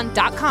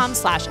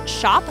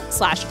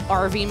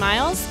amazon.com/shop/RV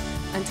Miles.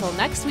 Until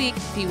next week,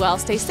 be well,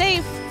 stay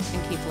safe,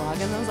 and keep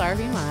logging those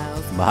RV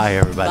miles. Bye,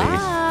 everybody.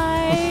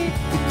 Bye.